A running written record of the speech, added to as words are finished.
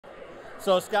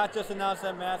So Scott just announced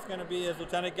that Matt's going to be his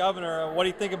lieutenant governor. What do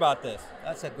you think about this?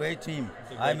 That's a great team.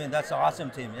 I mean, that's an awesome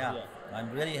team. Yeah,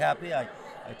 I'm really happy. I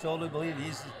totally believe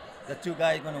he's the two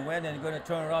guys going to win and going to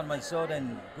turn around Minnesota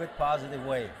in a good, positive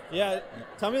way. Yeah.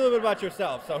 Tell me a little bit about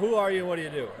yourself. So who are you and what do you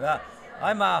do? Yeah,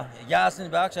 I'm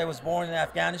Jensen. Actually, I was born in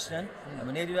Afghanistan. I'm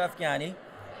a native Afghani,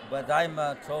 but I'm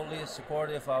totally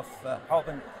supportive of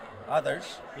helping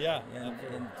others. Yeah. And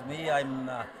to me,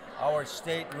 our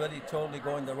state really totally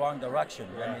going the wrong direction.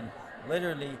 Yeah. I mean,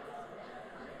 literally,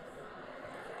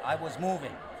 I was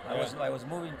moving. I was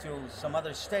moving to some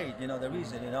other state. You know the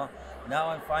reason. You know. Now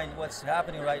I'm finding what's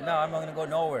happening right now. I'm not going to go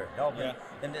nowhere helping. Yeah.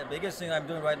 And the biggest thing I'm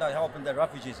doing right now, helping the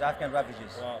refugees, Afghan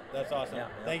refugees. Wow, that's awesome. Yeah.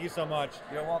 Thank you so much.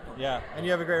 You're welcome. Yeah, and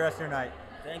you have a great rest of your night.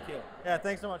 Thank you. Yeah,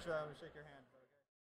 thanks so much for that. I'm gonna shake your hand.